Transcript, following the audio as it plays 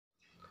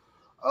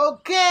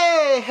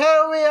Okay,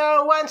 here we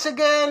are once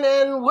again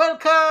and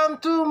welcome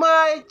to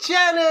my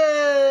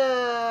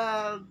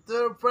channel,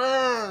 dear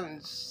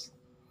friends.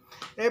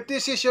 If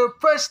this is your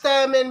first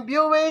time in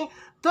viewing,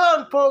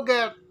 don't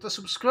forget to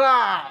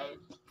subscribe.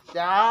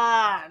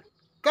 Yan.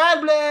 God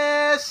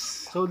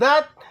bless! So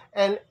that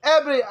and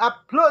every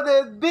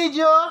uploaded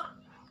video,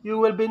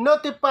 you will be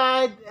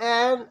notified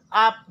and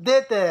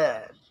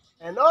updated.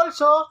 And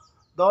also,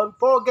 don't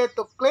forget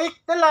to click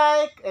the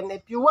like, and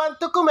if you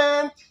want to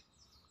comment,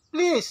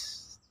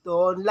 please,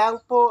 doon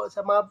lang po sa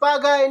mga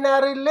bagay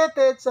na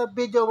related sa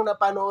video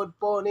napanood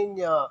po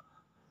ninyo.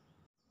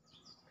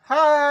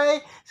 Hi!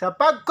 Sa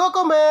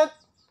pagko-comment,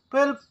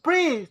 feel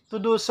free to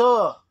do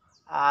so.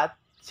 At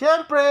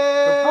siyempre,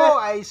 ito po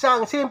ay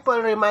isang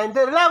simple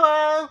reminder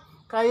lamang.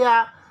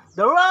 Kaya,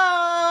 the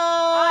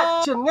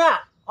right action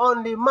nga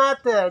only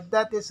matter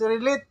that is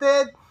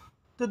related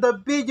to the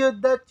video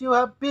that you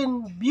have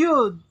been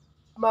viewed,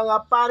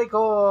 mga pare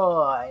ko.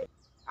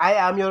 I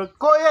am your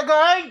Kuya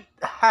Guard.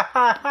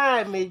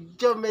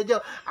 medyo.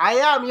 I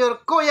am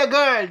your Kuya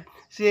Guard.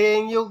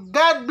 Seeing you,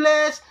 God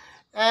bless.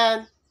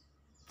 And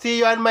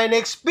see you on my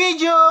next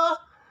video.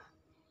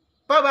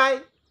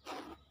 Bye-bye.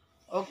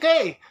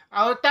 Okay,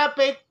 our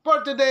topic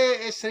for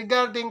today is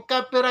regarding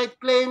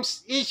copyright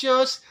claims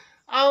issues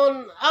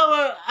on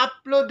our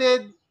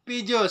uploaded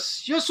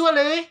videos.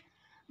 Usually,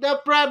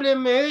 the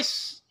problem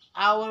is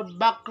our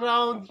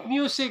background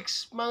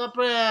musics, mga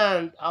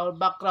friend. Our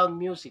background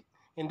music,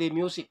 hindi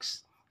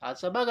musics. At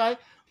sa bagay,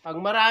 pag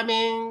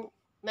maraming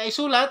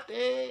naisulat,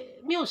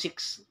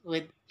 musics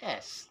with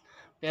S.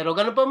 Pero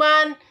ganun pa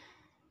man,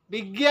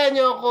 bigyan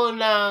nyo ako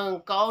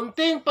ng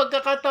kaunting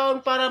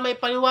pagkakataon para may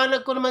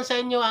paliwanag ko naman sa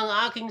inyo ang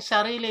aking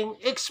sariling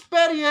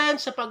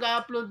experience sa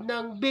pag-upload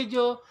ng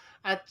video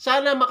at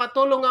sana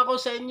makatulong ako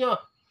sa inyo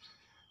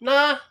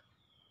na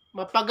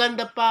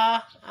mapaganda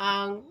pa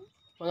ang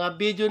mga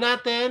video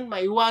natin,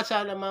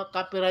 maiwasan ang mga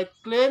copyright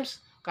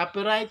claims,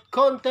 copyright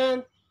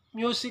content,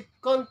 music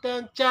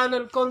content,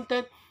 channel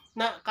content,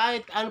 na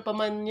kahit ano pa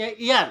man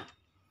yan.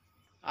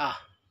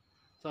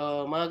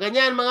 So, mga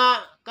ganyan,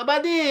 mga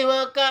kabady,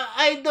 mga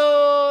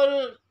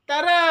ka-idol,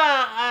 tara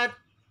at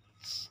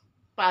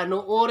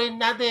panuorin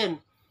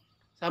natin.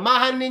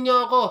 Samahan ninyo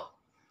ako.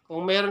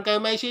 Kung meron kayo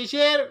may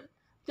share,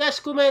 just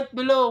comment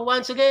below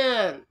once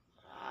again.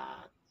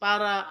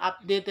 Para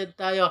updated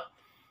tayo.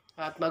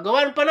 At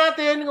magawan pa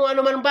natin kung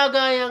ano man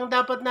bagay ang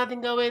dapat natin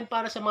gawin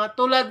para sa mga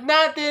tulad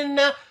natin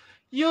na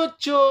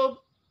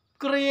YouTube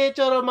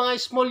creator o mga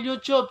small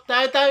YouTube.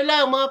 Tayo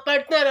lang, mga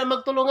partner, ang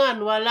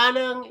magtulungan. Wala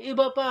nang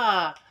iba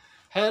pa.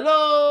 Hello!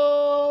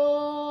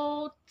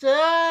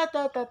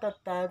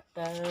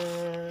 Ta-ta-ta-ta-ta-ta.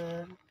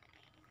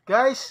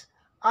 Guys,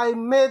 I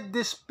made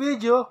this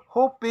video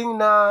hoping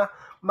na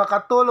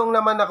makatulong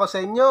naman ako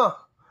sa inyo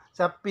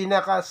sa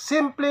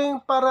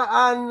pinakasimpleng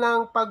paraan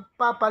ng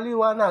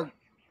pagpapaliwanag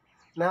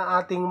na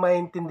ating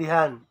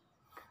maintindihan.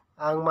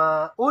 Ang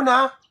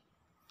mauna,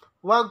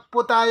 huwag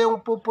po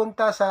tayong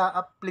pupunta sa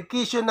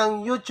application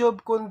ng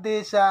YouTube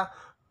kundi sa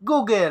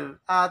Google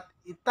at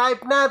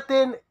i-type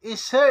natin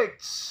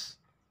i-search.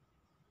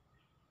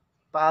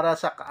 Para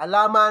sa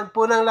kaalaman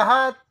po ng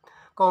lahat,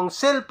 kung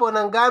cellphone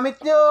ang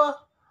gamit nyo,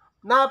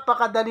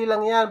 napakadali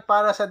lang yan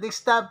para sa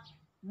desktop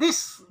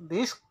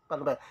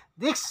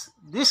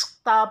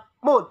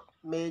mode.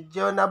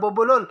 Medyo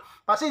nabubulol.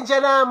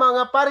 Pasensya na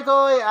mga pare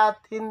ko at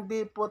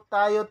hindi po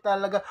tayo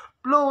talaga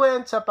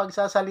fluent sa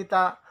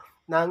pagsasalita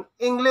ng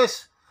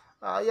English.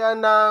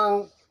 Ayan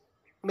ang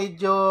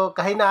medyo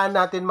kahinaan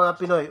natin mga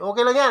Pinoy.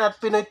 Okay lang yan at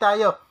Pinoy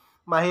tayo.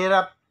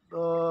 Mahirap,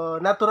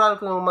 natural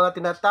kung mga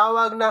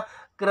tinatawag na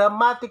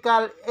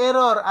grammatical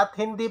error at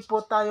hindi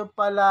po tayo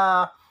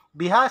pala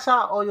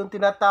bihasa o yung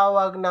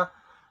tinatawag na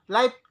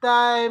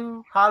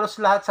lifetime,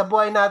 halos lahat sa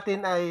buhay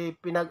natin ay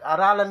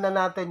pinag-aralan na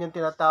natin yung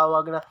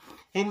tinatawag na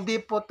hindi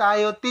po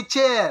tayo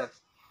teacher.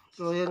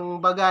 So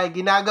yung bagay,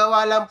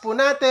 ginagawa lang po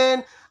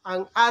natin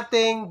ang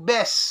ating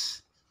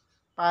best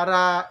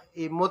para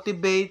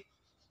i-motivate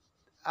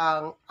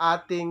ang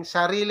ating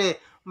sarili.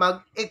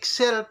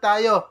 Mag-excel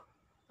tayo.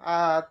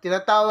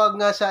 Tinatawag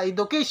nga sa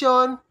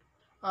education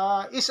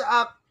is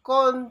a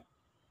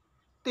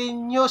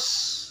continuous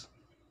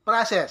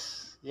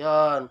process.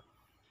 Yon.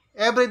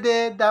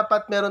 Everyday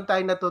dapat meron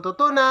tayong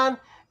natututunan.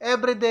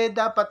 Everyday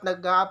dapat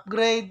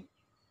nag-upgrade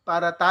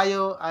para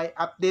tayo ay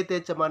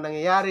updated sa mga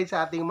nangyayari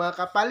sa ating mga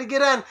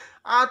kapaligiran.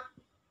 At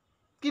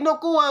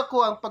kinukuha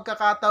ko ang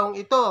pagkakataong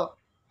ito,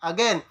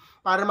 again,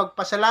 para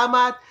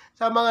magpasalamat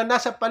sa mga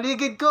nasa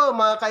paligid ko,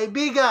 mga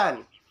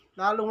kaibigan.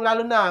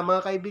 Lalong-lalo na,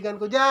 mga kaibigan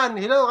ko dyan.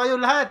 Hello kayo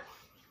lahat.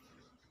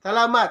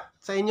 Salamat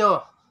sa inyo.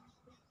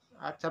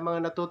 At sa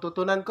mga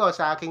natututunan ko,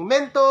 sa aking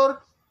mentor,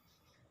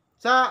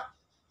 sa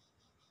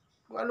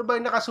kung ano ba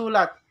yung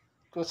nakasulat.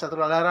 Kung sa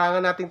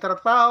larangan nating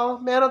trabaho,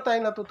 meron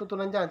tayong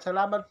natututunan dyan.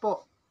 Salamat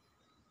po.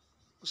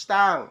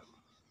 Ustang.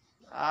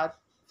 At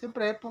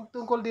siyempre,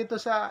 tungkol dito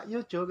sa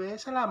YouTube,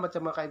 salamat sa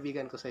mga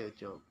kaibigan ko sa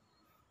YouTube.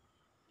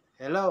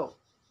 Hello.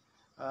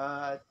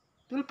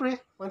 Feel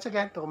free, once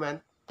again, to comment.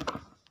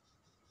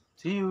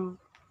 See you.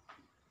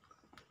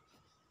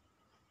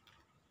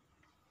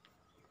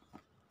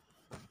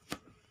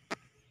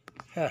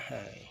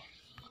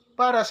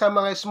 Para sa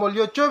mga small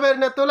YouTuber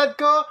na tulad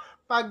ko,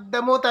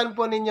 pagdamutan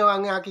po ninyo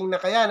ang aking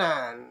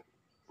nakayanan.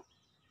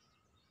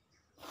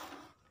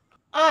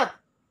 At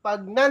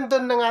pag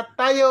nandun na nga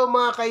tayo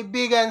mga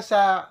kaibigan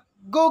sa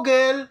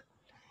Google,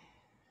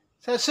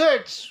 sa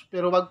search,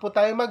 pero wag po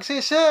tayo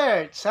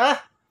magsi-search, ha?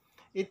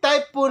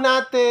 I-type po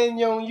natin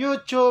yung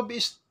YouTube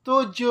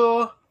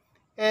Studio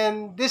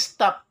and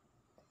desktop.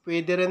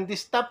 Pwede rin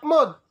desktop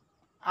mode.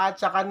 At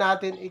saka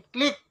natin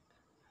i-click.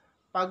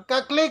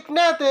 Pagka-click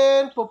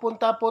natin,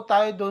 pupunta po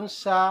tayo doon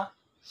sa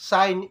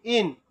sign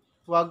in.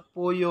 Wag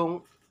po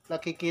yung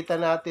nakikita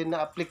natin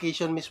na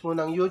application mismo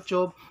ng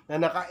YouTube na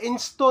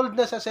naka-installed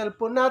na sa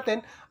cellphone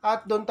natin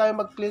at doon tayo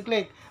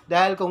mag-click-click.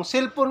 Dahil kung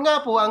cellphone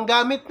nga po ang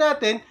gamit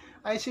natin,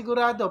 ay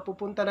sigurado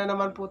pupunta na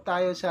naman po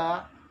tayo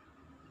sa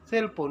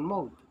cellphone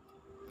mode.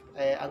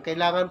 Ang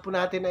kailangan po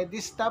natin ay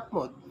desktop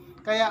mode.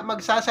 Kaya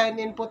magsa-sign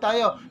in po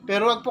tayo.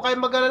 Pero wag po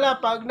kayong mag-alala.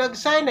 Pag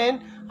nag-sign in,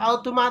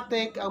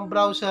 automatic ang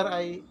browser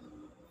ay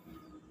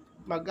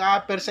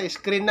mag-a-appear sa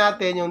screen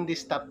natin yung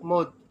desktop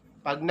mode.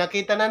 Pag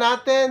nakita na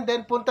natin,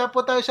 then punta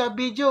po tayo sa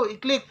video,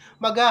 i-click,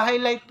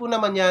 mag-highlight po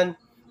naman yan.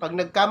 Pag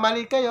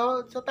nagkamali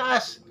kayo, sa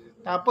taas.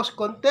 Tapos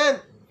content,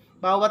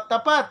 bawat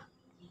tapat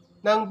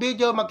ng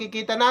video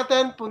makikita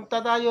natin,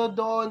 punta tayo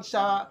doon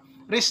sa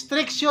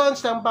restrictions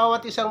ng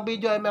bawat isang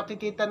video ay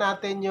makikita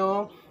natin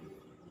yung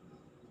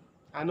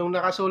anong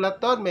nakasulat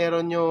doon.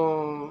 Meron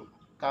yung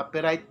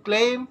copyright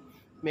claim,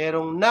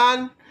 merong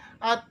none,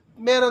 at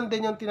meron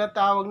din yung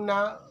tinatawag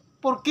na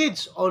for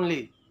kids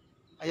only.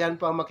 Ayan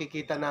po ang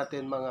makikita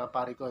natin mga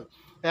pare ko.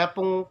 Kaya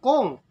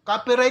kung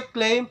copyright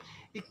claim,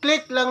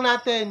 i-click lang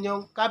natin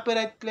yung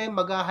copyright claim,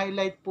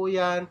 mag-highlight po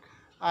yan.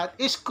 At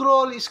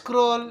scroll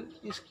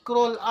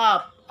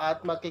up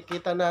at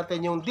makikita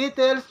natin yung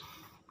details.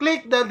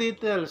 Click the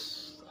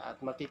details at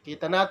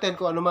makikita natin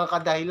kung ano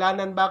mga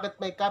kadahilanan bakit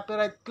may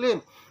copyright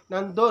claim.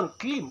 Nandun,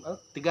 claim,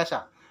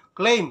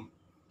 claim.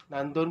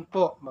 Nandun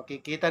po,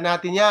 makikita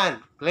natin yan.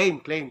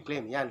 Claim,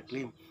 yan,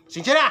 claim.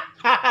 Sinsya na!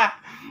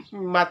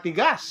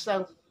 Matigas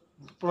ang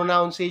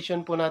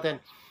pronunciation po natin.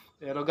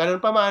 Pero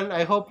ganun pa man,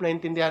 I hope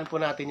naintindihan po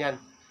natin yan.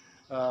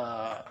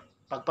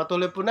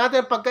 Pagpatuloy po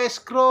natin,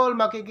 pagka-scroll,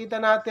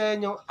 makikita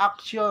natin yung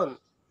action.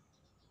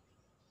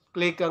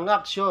 Click ang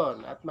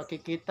action at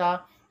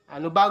makikita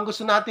ano ba ang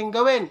gusto natin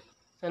gawin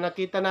sa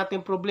nakita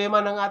natin problema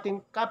ng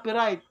ating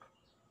copyright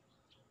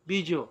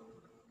video.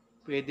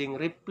 Pwedeng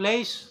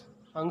replace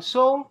ang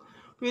song,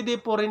 pwede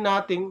po rin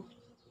nating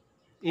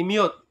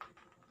i-mute.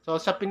 So,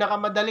 sa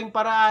pinakamadaling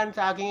paraan,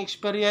 sa aking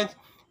experience,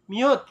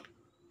 mute.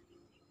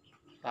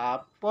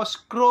 Tapos,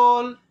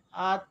 scroll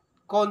at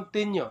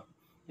continue.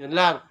 Yun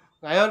lang.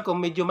 Ngayon, kung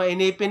medyo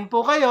mainipin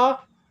po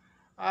kayo,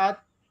 at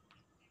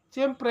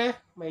siyempre,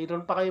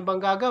 mayroon pa kayong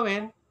bang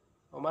gagawin,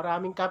 o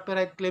maraming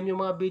copyright claim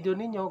yung mga video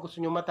ninyo, gusto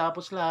nyo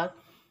matapos lahat,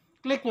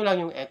 click nyo lang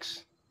yung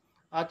X.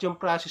 At yung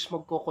process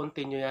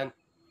magko-continue yan.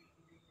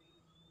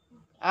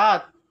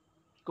 At,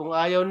 kung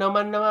ayaw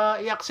naman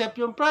na i-accept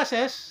yung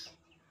process,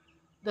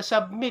 the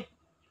submit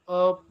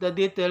of the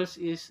details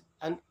is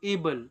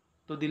unable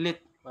to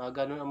delete.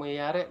 Ganun ang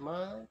mangyayari.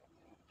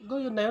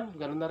 Yun na yun.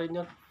 Ganun na rin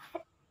yun.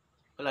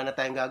 Wala na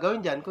tayong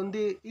gagawin dyan,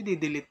 kundi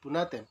i-delete po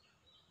natin.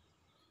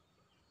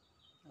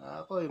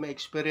 Ako, may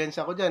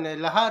experience ako dyan.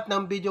 Lahat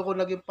ng video ko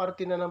naging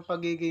parte na ng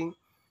pagiging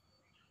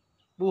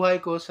buhay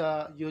ko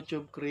sa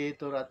YouTube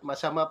creator at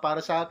masama para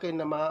sa akin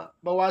na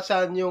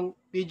mabawasan yung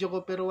video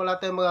ko pero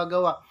wala tayong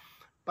magagawa.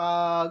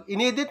 Pag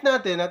inedit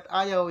natin at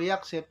ayaw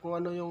i-accept kung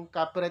ano yung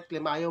copyright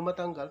claim, ayaw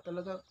matanggal,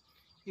 talaga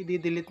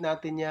i-delete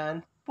natin yan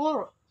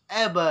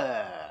forever.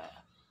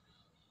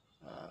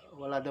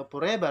 Wala daw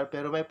forever,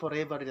 pero may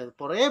forever dyan.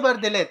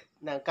 Forever delete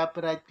ng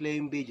copyright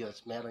claim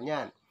videos. Meron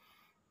yan.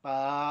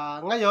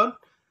 Ngayon,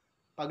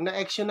 pag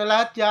na-action na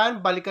lahat yan,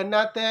 balikan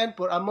natin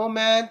for a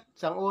moment,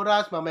 isang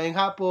oras, mamayang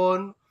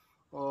hapon,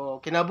 o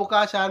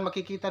kinabukasan,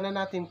 makikita na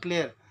natin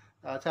clear.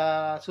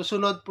 Sa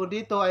susunod po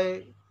dito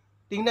ay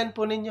tingnan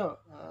po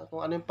ninyo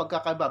kung ano yung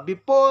pagkakaiba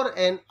before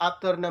and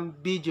after ng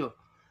video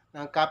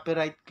ng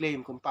copyright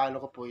claim, kung paano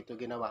ko po ito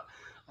ginawa.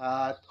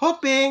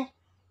 Hoping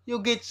you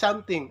get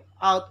something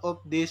out of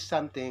this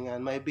something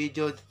and my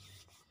video,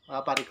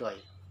 mga parikoy.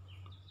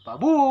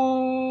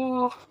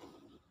 Pabu!